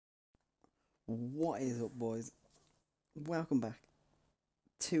What is up, boys? Welcome back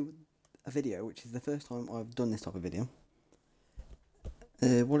to a video which is the first time I've done this type of video.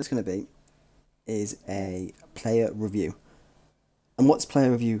 What it's going to be is a player review. And what's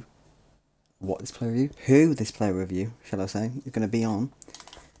player review? What is player review? Who this player review, shall I say, is going to be on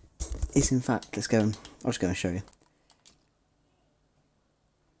is, in fact, let's go and I'm just going to show you.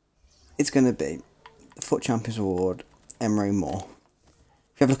 It's going to be the Foot Champions Award, Emre Mor.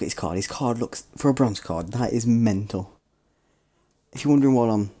 If you have a look at his card looks, for a bronze card, that is mental. If you're wondering why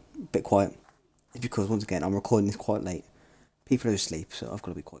I'm a bit quiet, it's because, once again, I'm recording this quite late. People are asleep, so I've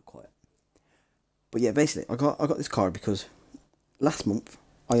got to be quite quiet. But yeah, basically, I got this card because last month,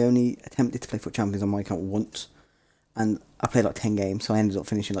 I only attempted to play Foot Champions on my account once. And I played like 10 games, so I ended up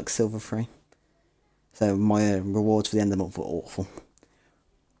finishing like silver 3. So my rewards for the end of the month were awful.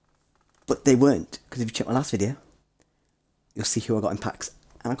 But they weren't, because if you check my last video, you'll see who I got in packs.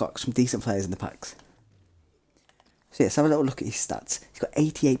 And I got some decent players in the packs. So yeah, let's have a little look at his stats. He's got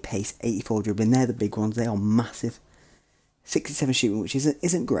 88 pace, 84 dribbling. They're the big ones. They are massive. 67 shooting, which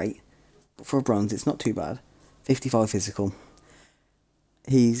isn't great. But for a bronze, it's not too bad. 55 physical.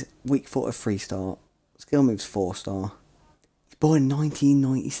 He's weak foot of 3-star. Skill moves 4-star. He's born in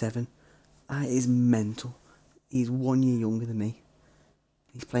 1997. That is mental. He's 1 year younger than me.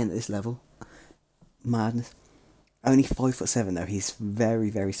 He's playing at this level. Madness. Only 5'7" though. He's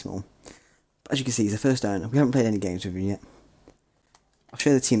very, very small. But as you can see, he's the first owner. We haven't played any games with him yet. I'll show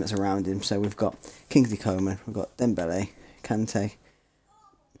you the team that's around him. So we've got Kingsley Coman, we've got Dembele, Kante,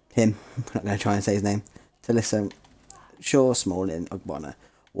 him, I'm not going to try and say his name, Talisso, Shaw, Smalling, Ogbonna,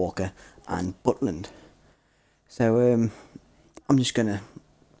 Walker, and Butland. So I'm just going to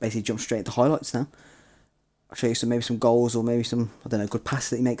basically jump straight into highlights now. I'll show you maybe some goals or maybe some, I don't know, good passes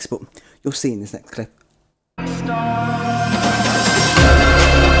that he makes, but you'll see in this next clip.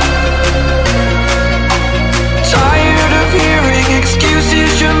 Tired of hearing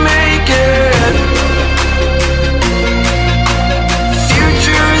excuses you're making.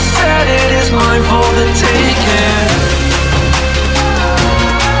 Future is set, it is mine for the taking.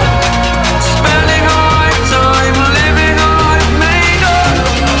 Spending all my time living I've made up.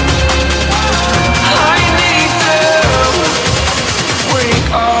 I need to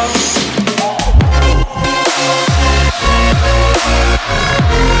wake up.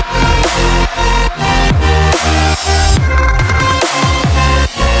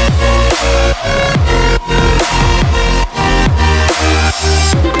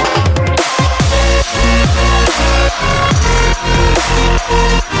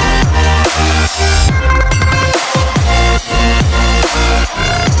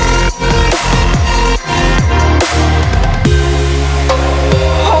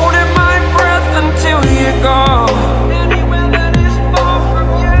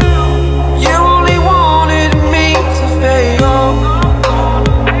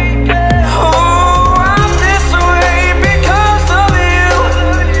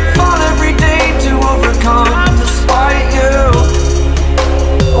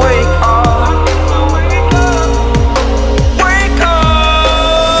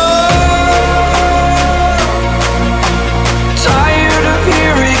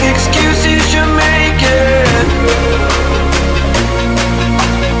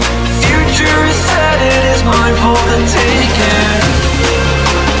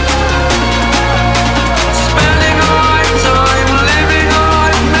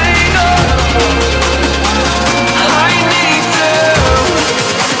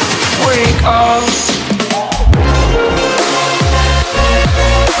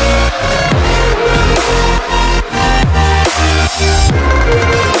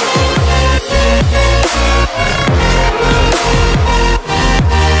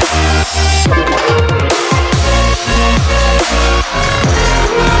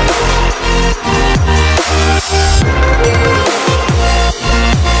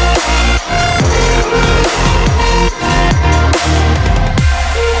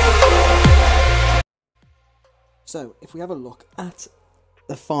 So, if we have a look at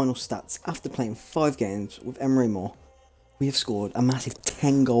the final stats, after playing 5 games with Emre Mor, we have scored a massive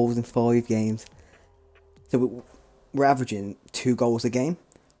 10 goals in 5 games. So we're averaging 2 goals a game,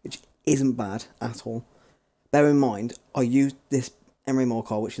 which isn't bad at all. Bear in mind, I used this Emre Mor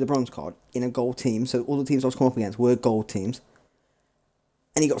card, which is a bronze card, in a gold team, so all the teams I was coming up against were gold teams.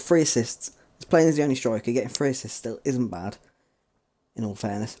 And he got 3 assists. He's playing as the only striker, getting 3 assists still isn't bad, in all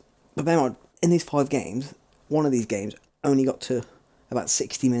fairness. But bear in mind, in these 5 games, one of these games only got to about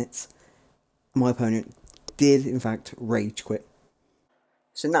 60 minutes. My opponent did, in fact, rage quit.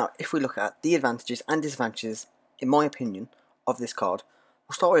 So now, if we look at the advantages and disadvantages, in my opinion, of this card,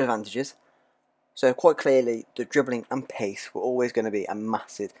 we'll start with advantages. So quite clearly, the dribbling and pace were always going to be a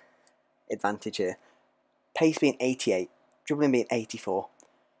massive advantage here. Pace being 88, dribbling being 84.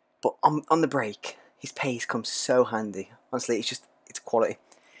 But on the break, his pace comes so handy. Honestly, it's quality.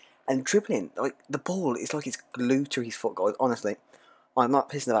 And dribbling, like the ball, it's like it's glued to his foot, guys. Honestly, I'm not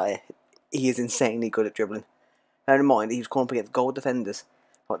pissing about it. He is insanely good at dribbling. Bear in mind, he was going up against goal defenders.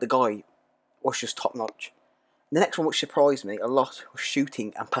 Like the guy was just top notch. The next one, which surprised me a lot, was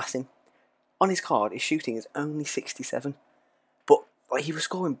shooting and passing. On his card, his shooting is only 67, but like he was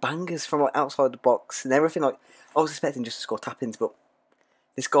scoring bangers from like outside the box and everything. Like I was expecting just to score tap-ins, but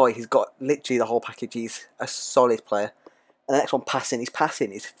this guy, he's got literally the whole package. He's a solid player. And the next one, passing. His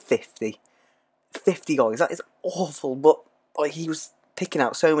passing is 50. 50, guys. That is awful, but like he was picking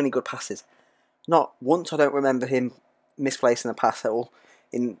out so many good passes. Not once I don't remember him misplacing a pass at all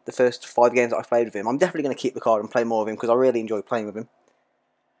in the first 5 games that I've played with him. I'm definitely going to keep the card and play more of him because I really enjoy playing with him.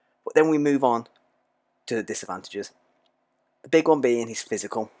 But then we move on to the disadvantages. The big one being his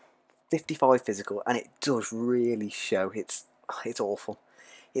physical. 55 physical, and it does really show. It's awful.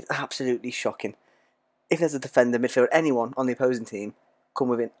 It's absolutely shocking. If there's a defender, midfielder, anyone on the opposing team come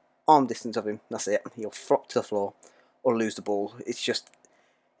within arm distance of him, that's it. He'll flop to the floor or lose the ball. It's just,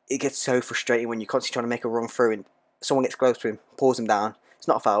 it gets so frustrating when you're constantly trying to make a run through and someone gets close to him, pulls him down. It's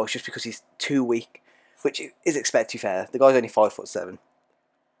not a foul, it's just because he's too weak, which is expected to be fair. The guy's only 5'7".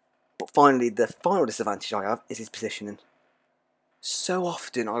 But finally, the final disadvantage I have is his positioning. So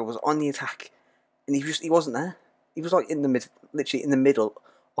often I was on the attack and he wasn't there. He was like literally in the middle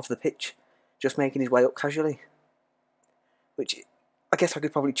of the pitch, just making his way up casually. Which I guess I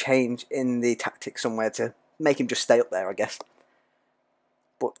could probably change in the tactics somewhere to make him just stay up there, I guess.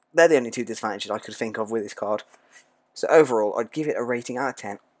 But they're the only 2 disadvantages I could think of with this card. So overall, I'd give it a rating out of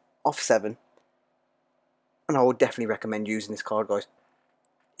 10, off 7. And I would definitely recommend using this card, guys.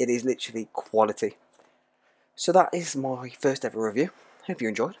 It is literally quality. So that is my first ever review. Hope you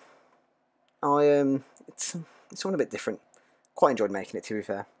enjoyed. It's something a bit different. Quite enjoyed making it, to be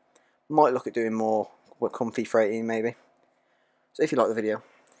fair. Might look at doing more with comfy freighting maybe. So if you like the video,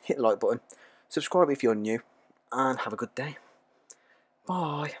 hit the like button, subscribe if you're new, and have a good day.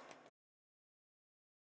 Bye.